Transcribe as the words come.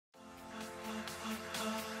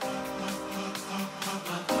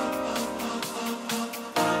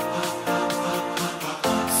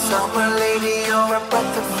Summer lady, you're a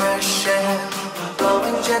breath of fresh air,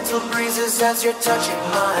 blowing gentle breezes as you're touching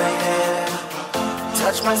my hair.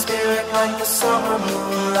 Touch my spirit like the summer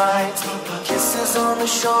moonlight. Kisses on the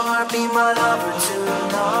shore, be my lover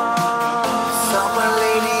tonight. Summer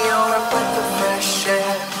lady, you're a breath of fresh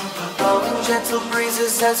air, blowing gentle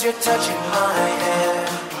breezes as you're touching my hair.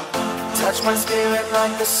 Touch my spirit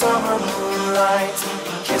like the summer moonlight.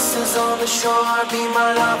 Kisses on the shore, be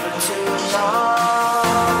my lover tonight.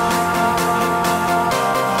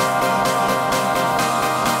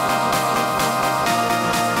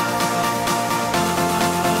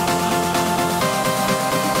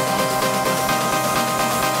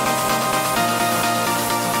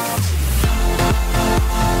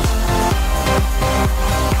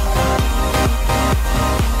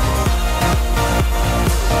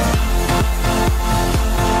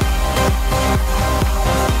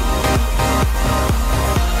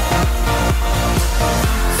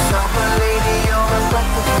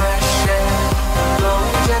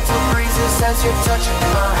 As you're touching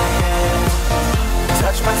my hand,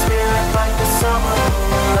 touch my spirit like the summer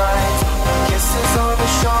moonlight. Kisses on the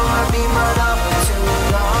shore, be my lover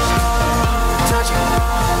tonight. Touching,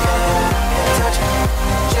 yeah, yeah, touching,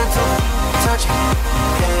 gentle, touching,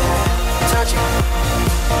 yeah, touching,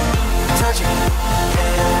 touching,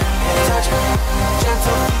 yeah, yeah, touching,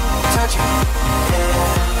 gentle, touching, yeah,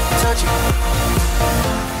 touching.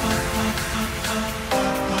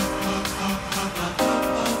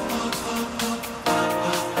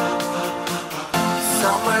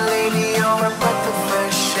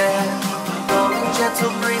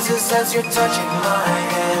 Gentle breezes as you're touching my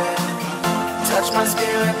hair. Touch my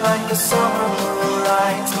spirit like the summer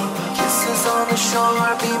moonlight. Kisses on the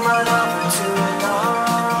shore, be my lover tonight.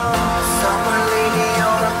 Summer lady,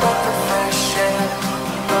 you're a breath of fresh air,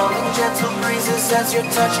 blowing gentle breezes as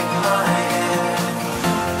you're touching my hair.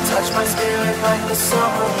 Touch my spirit like the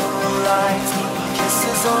summer moonlight.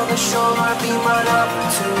 Kisses on the shore, be my lover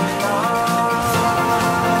tonight.